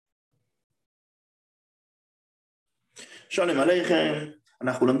שלום עליכם,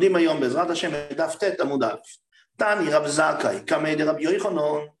 אנחנו לומדים היום בעזרת השם דף ט' עמוד א'. תני רב זכאי, קמא דרבי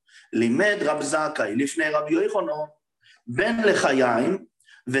יוחנן, לימד רב זכאי לפני רבי יוחנן, בן לחיים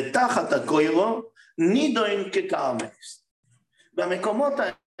ותחת הקוירו נידון כקרמליסט. במקומות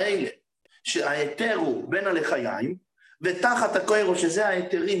האלה שההיתר הוא בין הלחיים ותחת הקוירו שזה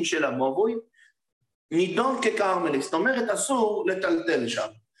ההיתרים של המובוי, נידון כקרמליסט, זאת אומרת אסור לטלטל שם.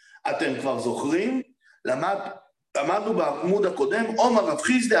 אתם כבר זוכרים? למדנו בעמוד הקודם, אומר רב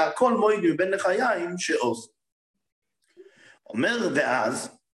חיסדא הכל מועיד מבין לחיים שעוז. אומר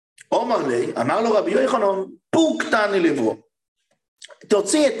ואז, אמר לו רבי יוחנן, פוק תני לברו.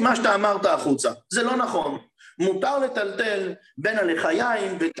 תוציא את מה שאתה אמרת החוצה, זה לא נכון. מותר לטלטל בין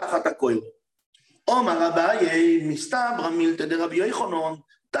הלחיים ותחת הקוירו. אומר אביי, מסתבר מילתא דרבי יוחנן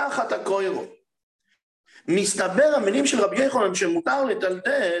תחת הקוירו. מסתבר המילים של רבי יוחנן שמותר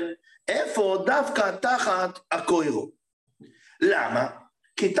לטלטל, איפה דווקא תחת הקוירו. למה?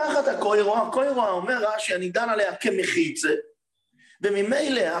 כי תחת הקוירו, הקוירו אומר שאני דן עליה כמחיצה,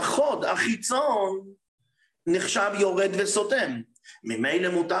 וממילא החוד, החיצון, נחשב יורד וסותם. ממילא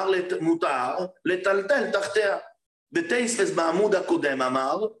מותר לטלטל תחתיה. וטייספס בעמוד הקודם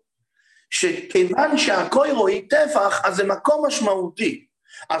אמר, שכיוון שהקוירו היא טפח, אז זה מקום משמעותי.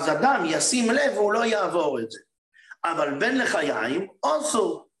 אז אדם ישים לב והוא לא יעבור את זה. אבל בין לחיים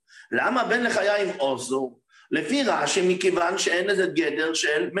אוסור. למה בין לחיים אוסור? לפי רש"י מכיוון שאין איזה גדר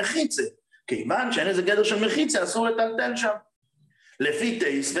של מחיצה. כיוון שאין איזה גדר של מחיצה אסור לטלטל שם. לפי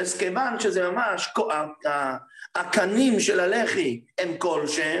טייספס כיוון שזה ממש הקנים של הלחי הם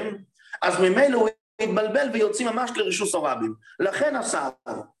כלשהם, אז ממילא הוא יתבלבל ויוצאים ממש לרשוס הרבים. לכן אסר.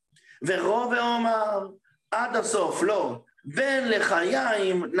 ורוב ואומר עד הסוף לא. בין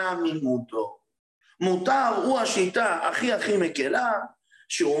לחיים נמימותו. מותר הוא השיטה הכי מקלה,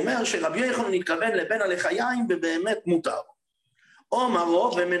 שהוא אומר שרבי יוחנן מתכוון לבין הלחיים ובאמת מותר.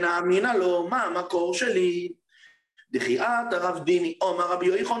 אומרו ומנאמינה לו, מה המקור שלי? דחיית הרב דיני, אומר רבי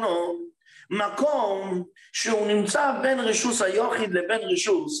יוחנן, מקום שהוא נמצא בין רשוס היוחיד לבין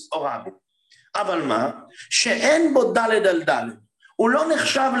רשוס הרבים. אבל מה? שאין בו דלת על דלת. הוא לא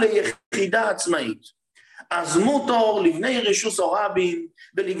נחשב ליחידה עצמאית. אז מותר לבני רשוס הרבים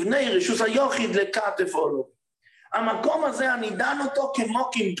ולבני רשוס היוחיד לכתף עולו. המקום הזה אני דן אותו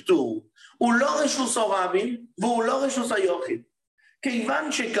כמוקים פטור. הוא לא רשוס הרבים והוא לא רשוס היוחיד.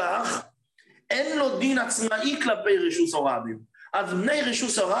 כיוון שכך, אין לו דין עצמאי כלפי רשוס הרבים. אז בני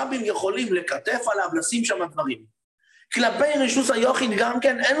רשוס הרבים יכולים לכתף עליו, לשים שם דברים. כלפי רשוס היוחיד גם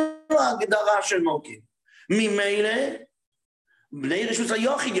כן אין לו הגדרה של מוקים. ממילא, בני רשוס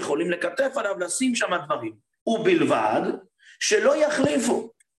היוחיד יכולים לכתף עליו, לשים שם דברים. ובלבד שלא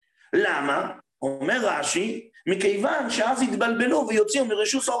יחליפו. למה? אומר רש"י, מכיוון שאז יתבלבלו ויוציאו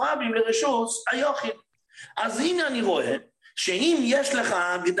מרשוס הרבים לרשוס היוחיד. אז הנה אני רואה שאם יש לך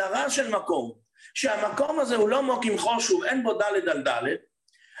הגדרה של מקום, שהמקום הזה הוא לא מוקים חושוב, אין בו דלת על דלת,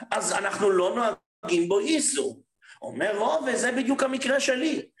 אז אנחנו לא נוהגים בו איסור. אומר רוב, וזה בדיוק המקרה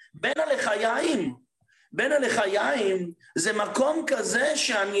שלי. בין הלחיים זה מקום כזה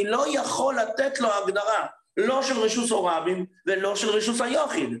שאני לא יכול לתת לו הגדרה, לא של רשוס הרבים ולא של רשוס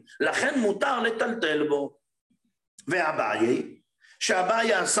היוחיד. לכן מותר לטלטל בו. והבעיה,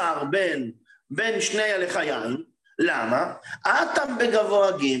 שהבעיה אסר בין שני הלחיים, למה? אתם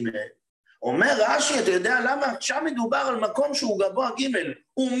בגבוה ג'. אומר רש"י, אתה יודע למה? שם מדובר על מקום שהוא גבוה ג',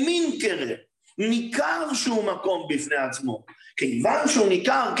 הוא מין קרא, ניכר שהוא מקום בפני עצמו. כיוון שהוא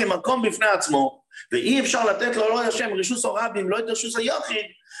ניכר כמקום בפני עצמו, ואי אפשר לתת לו לא השם רשוס הרבים, לא את רשוס היוחיד,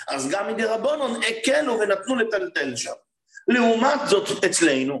 אז גם מדי רבונון הקלו ונתנו לטלטל שם. לעומת זאת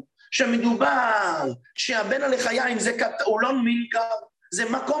אצלנו, שמדובר שהבן הלחיים הוא לא ניכר, זה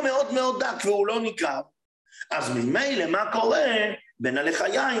מקום מאוד מאוד דק והוא לא ניכר. אז ממילא מה קורה? בין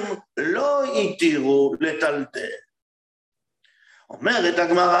הלחיים לא התירו לטלטל. אומרת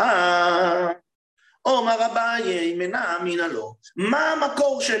הגמרא, אומר אביי מנאמינא לו, מה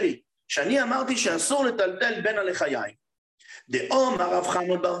המקור שלי? שאני אמרתי שאסור לטלטל בין הלחיים. דאמר רב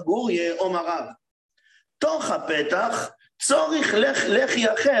חמוד בר גוריה, אומר רב, תוך הפתח צורך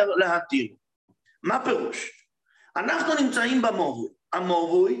לחי אחר להתיר. מה פירוש? אנחנו נמצאים במובוי.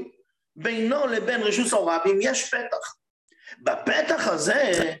 המובוי, בינו לבין רשוס הרבים יש פתח. בפתח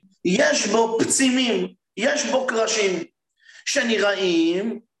הזה יש בו פצימים, יש בו קרשים,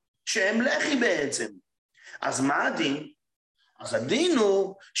 שנראים שהם לחי בעצם. אז מה הדין? אז הדין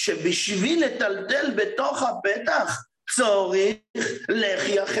הוא שבשביל לטלטל בתוך הפתח צריך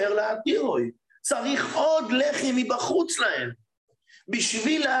לחי אחר להתירוי. צריך עוד לחי מבחוץ להם,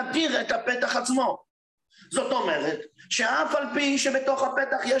 בשביל להתיר את הפתח עצמו. זאת אומרת שאף על פי שבתוך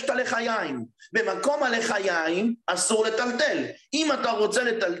הפתח יש את הלחיים, במקום הלחיים אסור לטלטל. אם אתה רוצה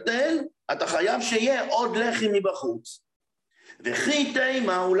לטלטל, אתה חייב שיהיה עוד לחי מבחוץ. וכי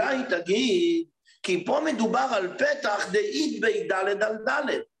תימה, אולי תגיד, כי פה מדובר על פתח דאית בי דלת על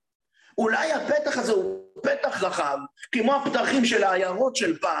דלת. אולי הפתח הזה הוא פתח רחב, כמו הפתחים של העיירות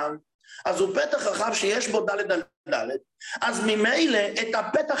של פעם, אז הוא פתח רחב שיש בו דלת על דלת, אז ממילא את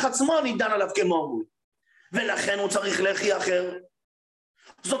הפתח עצמו נידן עליו כמוהו, ולכן הוא צריך לחי אחר.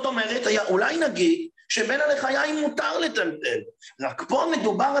 זאת אומרת, אולי נגיד שבין הלחיים מותר לטלטל, רק פה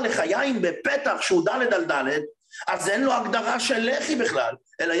מדובר על לחיים בפתח שהוא דלת על דלת, אז אין לו הגדרה של לחי בכלל,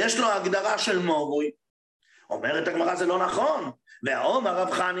 אלא יש לו הגדרה של מובוי. אומרת הגמרא, זה לא נכון. ואומר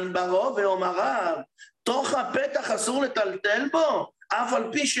רב חנין ברו ואומר רב, תוך הפתח אסור לטלטל בו, אף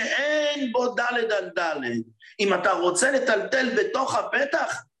על פי שאין בו דלת על דלת. אם אתה רוצה לטלטל בתוך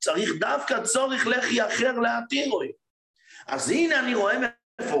הפתח, צריך דווקא צורך לחי אחר להתירוי. אז הנה אני רואה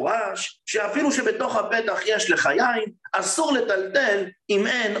מפורש, שאפילו שבתוך הפתח יש לחיים, אסור לטלטל אם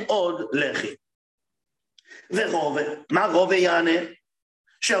אין עוד לחי. ורובה, מה רובה יענה?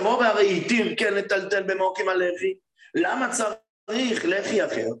 שהרובה הרי התיר כן לטלטל במוקים הלחי, למה צריך לחי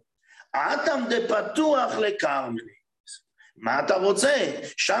אחר? אתם דפתוח לקרמלי. מה אתה רוצה?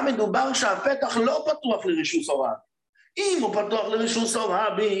 שם מדובר שהפתח לא פתוח לרישוס אורבי. אם הוא פתוח לרישוס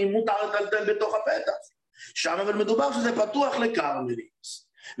אורבי, מותר לטלטל בתוך הפתח. שם אבל מדובר שזה פתוח לקרמליס.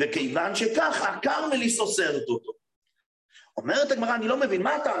 וכיוון שכך, הקרמליס אוסרת אותו. אומרת הגמרא, אני לא מבין,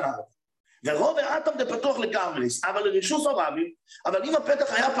 מה אתה אמר? ורוב האטם זה פתוח לקרמליס, אבל לרישוס אורבי, אבל אם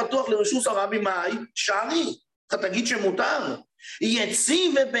הפתח היה פתוח לרישוס אורבי, מהי? שערי. אתה תגיד שמותר. יציא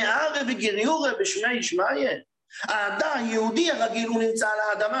ובערה וגיריורה בשמי שמיה. האדם היהודי הרגיל הוא נמצא על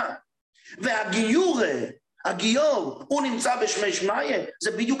האדמה. הגיור, הוא נמצא בשמי שמיה.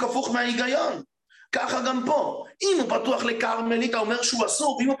 זה בדיוק הפוך מההיגיון. ככה גם פה. אם הוא פתוח לקרמלית, אתה אומר שהוא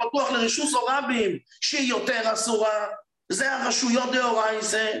אסור, ואם הוא פתוח לרישוס אורבים, שהיא יותר אסורה, זה הרשויות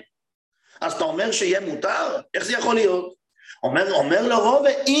דאורייתא. אז אתה אומר שיהיה מותר? איך זה יכול להיות? אומר לו רובה,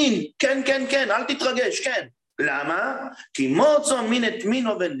 אם, כן, אל תתרגש, כן. למה? כי מוצו מן את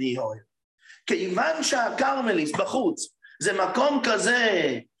מינו וניהוי. כיוון שהקרמליס בחוץ, זה מקום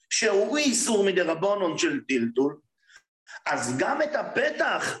כזה שהוא איסור מדרבנון של טלטול, אז גם את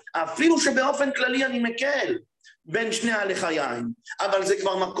הפתח, אפילו שבאופן כללי אני מקל בין שני הלחיים, אבל זה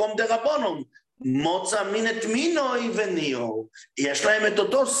כבר מקום דרבנון, מוצא מן את מינוי וניהו, יש להם את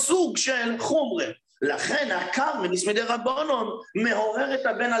אותו סוג של חומרה, לכן הקרמליס מדרבנון מעורר את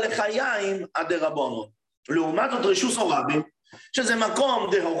הבן הלחיים הדרבנון. לעומת זאת רישוס אורבי, שזה מקום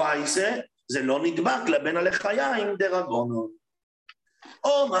דאורייתא, זה לא נדבק לבן הלחיים דרבנון.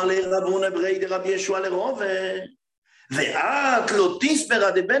 אומר לרבונה ברי דרבי ישוע לרובה, ואת לא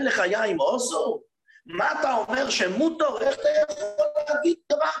תספרה דבן לחיים אוסו? מה אתה אומר שמותר? איך אתה יכול להגיד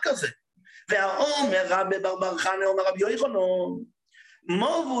דבר כזה? והאומר רבי בר חנא אומר רבי יוחנן,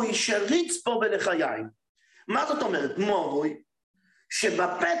 מובוי שריץ פה בלחיים. מה זאת אומרת? מובוי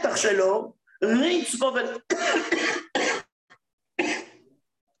שבפתח שלו ריץ פה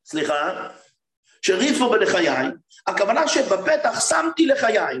שריץ פה בלחיים, הכוונה שבפתח שמתי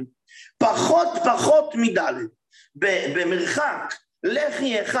לחיים, פחות מדלת, במרחק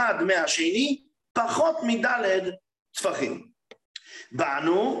לחי אחד מהשני, פחות מדלת טפחים.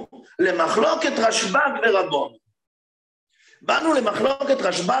 באנו למחלוקת רשב"ג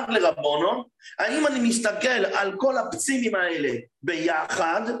לרבונון, האם אני מסתכל על כל הפצימים האלה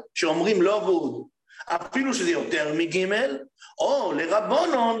ביחד, שאומרים לא ועוד, אפילו שזה יותר מגימל, או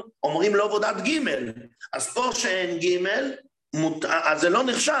לרבונון אומרים לא ועוד עד גימל, אז פה שאין גימל, אז זה לא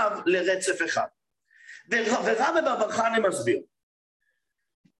נחשב לרצף אחד. ורבי בר חנא מסביר,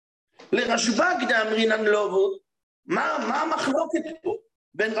 לרשב"ג דאמרינן לא ועוד, מה המחלוקת פה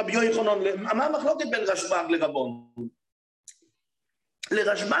בין רבי יוחנן, מה המחלוקת בין רשב"ג לרבונון?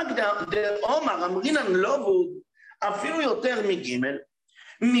 לרשב"ג דאמר אמרינן לא ועוד, אפילו יותר מגימל,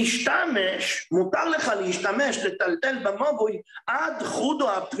 מותר לך להשתמש, לטלטל במובוי, עד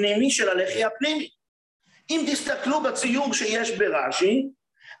חודו הפנימי של הלחי הפנימי. אם תסתכלו בציור שיש ברש"י,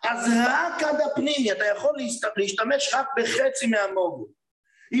 אז רק עד הפנימי, אתה יכול להשתמש רק בחצי מהמובוי.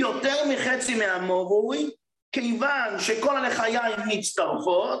 יותר מחצי מהמובוי, כיוון שכל הלחיים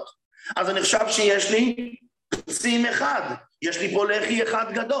מצטרפות, אז אני חושב שיש לי פצים אחד, יש לי פה לחי אחד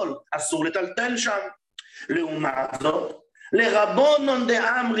גדול, אסור לטלטל שם. לעומת זאת, לרבונון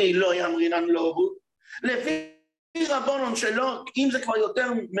דאמרי לא יאמרינן לא ועוד, לפי רבונון שלא, אם זה כבר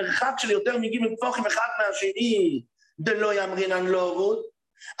יותר מרחק של יותר מגימל טפוחים אחד מהשני, דלא יאמרינן לא ועוד,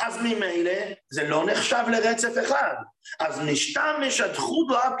 אז ממילא זה לא נחשב לרצף אחד, אז נשתמש עד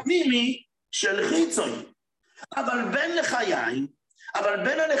חודו הפנימי של חיצון, אבל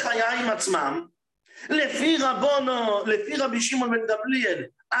בין הלחיים עצמם, לפי רבי שמעון בן גמליאל,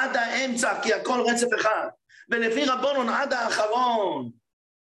 עד האמצע, כי הכל רצף אחד, ולפי רבונון עד האחרון.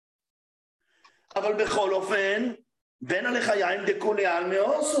 אבל בכל אופן, בין הלחיים דכולי עלמא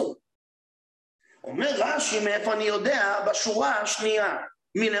עושו. אומר רש"י, מאיפה אני יודע? בשורה השנייה,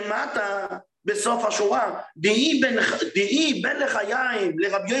 מלמטה, בסוף השורה, דהי בין לחיים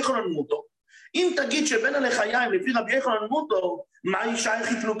לרבי יוחנן מוטו. אם תגיד שבין הלחיים לפי רבי יוחנן מוטו, מה ישייך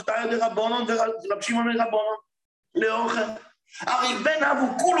פלוגתא דרבנן ורבי שמעון דרבנן? לאוכל. הרי בין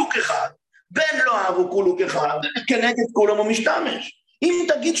אבו כולו כחד, בין לא אבו כולו כחד, כנגד כולם הוא משתמש. אם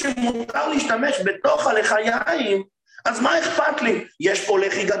תגיד שמותר להשתמש בתוך הלחיים, אז מה אכפת לי? יש פה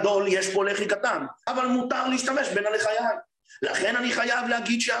לחי גדול, יש פה לחי קטן, אבל מותר להשתמש בין הלחיים. לכן אני חייב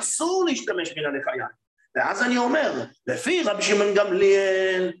להגיד שאסור להשתמש בין הלחיים. ואז אני אומר, לפי רבי שמעון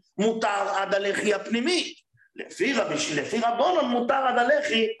גמליאל מותר עד הלחי הפנימית, לפי רבונן מותר עד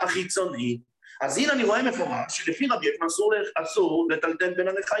הלחי החיצוני. אז הנה אני רואה מפורש שלפי רבי יוחנן אסור לטלטל בין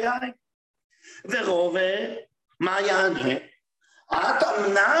הלחיים. ורובה, מה יענה? אתה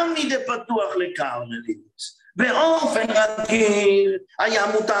נמי דפתוח לקרמליס. באופן רגיל היה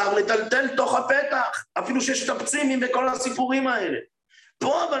מותר לטלטל תוך הפתח, אפילו שיש תפצימים וכל הסיפורים האלה.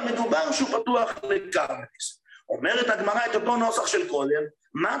 פה אבל מדובר שהוא פתוח לקרמליס. אומרת הגמרא את אותו נוסח של קודם,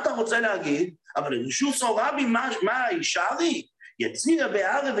 מה אתה רוצה להגיד? אבל רשוס או רבי, מה הישארי?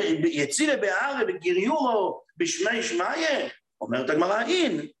 יצילה בערב וגיריורו בשמי שמיה? אומרת הגמרא,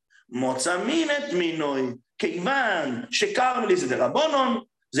 אין, מוצא מין את מינוי, כיוון שקרמליס זה דרבנן,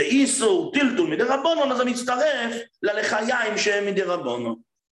 זה איסור טלטול מדרבנן, אז זה מצטרף ללחיים שהם מדרבנן.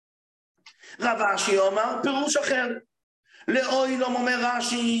 רב אשי אומר פירוש אחר. לאוילום אומר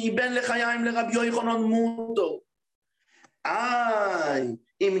רש"י, בין לחיים לרבי יוחנן מוטו.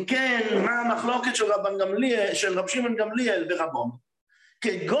 אם כן, מה המחלוקת של רב שמעון גמליאל ורבנן?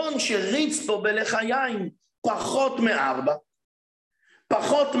 כגון שריץ פה בלחיים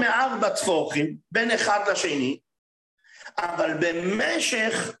פחות מארבע טפוחים, בין אחד לשני, אבל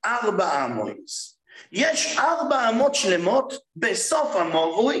במשך 4 אמות. יש 4 אמות שלמות בסוף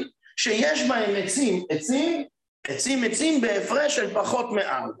המובוי, שיש בהם עצים בהפרש של פחות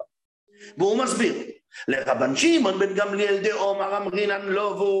מ4. והוא מסביר, לרבן שמעון בן גמליאל דאמר אמרינן לא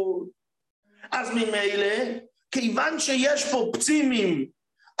וו. אז ממילא, כיוון שיש פה פצימים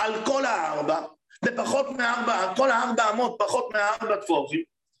על כל 4, בפחות מ4, כל 4 אמות פחות מ4 טפוחים,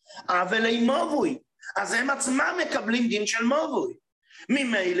 אבל אין מובוי. אז הם עצמם מקבלים דין של מובוי.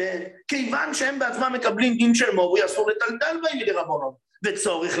 ממילא, כיוון שהם בעצמם מקבלים דין של מובוי, אסור לטלטל בהם מדרבנן,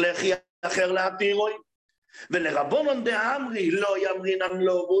 וצורך לחי אחר להתירוי. ולרבנן דאמרי לא יאמרינן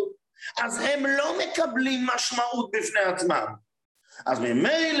לא וו, אז הם לא מקבלים משמעות בפני עצמם. אז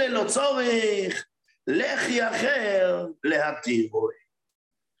ממילא לא צורך לחי אחר להתירוי.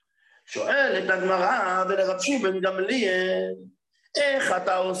 שואלת הגמרא ולרב שמעון בן גמליאל, איך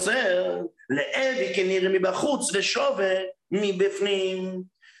אתה אוסר לאבי כנראה מבחוץ ושווה מבפנים?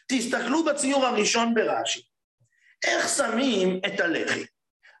 תסתכלו בציור הראשון ברש"י. איך שמים את הלחי?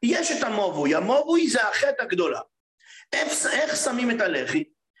 יש את המובוי, המובוי זה החטא הגדולה. איך שמים את הלחי?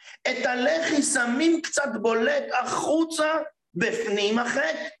 את הלחי שמים קצת בולט החוצה, בפנים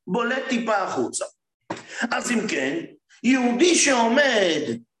החטא, בולט טיפה החוצה. אז אם כן, יהודי שעומד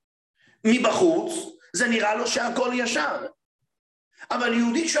מבחוץ, זה נראה לו שהכל ישר. אבל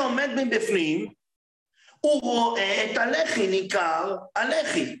יהודי שעומד מבפנים, הוא רואה את הלחי, ניכר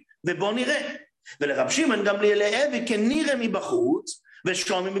הלחי, ובוא נראה. ולרב שמעון גמליאל לאבי כנראה מבחוץ,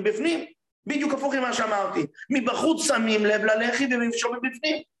 ושומעים מבפנים. בדיוק הפוך ממה שאמרתי. מבחוץ שמים לב ללחי ושומעים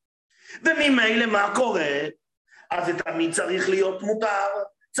מבפנים. וממילא מה קורה? אז זה תמיד צריך להיות מותר,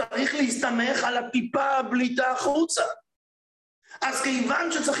 צריך להסתמך על הטיפה הבליטה החוצה. אז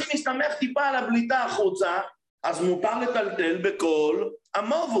כיוון שצריכים להסתמך טיפה על הבליטה החוצה, אז מותר לטלטל בכל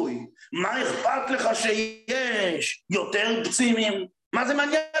המובוי. מה אכפת לך שיש יותר פצימים? מה זה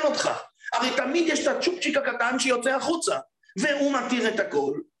מעניין אותך? הרי תמיד יש את הצ'ופצ'יק הקטן שיוצא החוצה, והוא מתיר את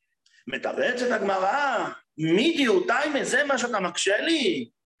הכל. מתרצת הגמרא, מי דיוטיימה, זה מה שאתה מקשה לי?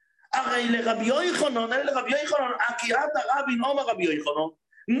 הרי לרבי יוחנן, כי עד הרבין אומר רבי יוחנן,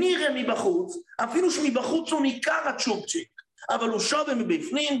 נראה מבחוץ, אפילו שמבחוץ הוא ניכר הצ'ופצ'יק, אבל הוא שווה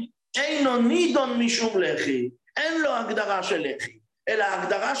מבפנים, אינו נידון משום לחי, אין לו הגדרה של לחי, אלא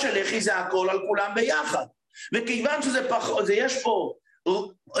ההגדרה של לחי זה הכל על כולם ביחד. וכיוון יש פה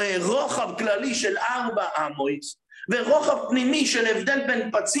רוחב כללי של 4 אמות, ורוחב פנימי של הבדל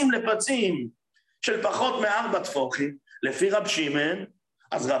בין פצים לפצים של פחות מ4 טפוחים, לפי רב שמעון,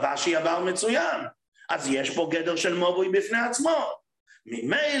 אז רב אשי עבר מצוין. אז יש פה גדר של מובוי בפני עצמו.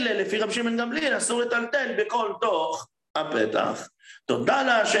 ממילא לפי רבי שמעון גמליאל אסור לטלטל בכל תוך הפתח. תודה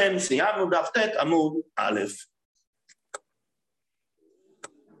להשם, סיימנו דף ט' עמוד א'.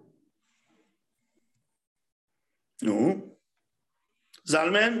 נו,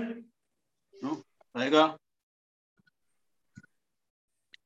 זלמן? נו, רגע.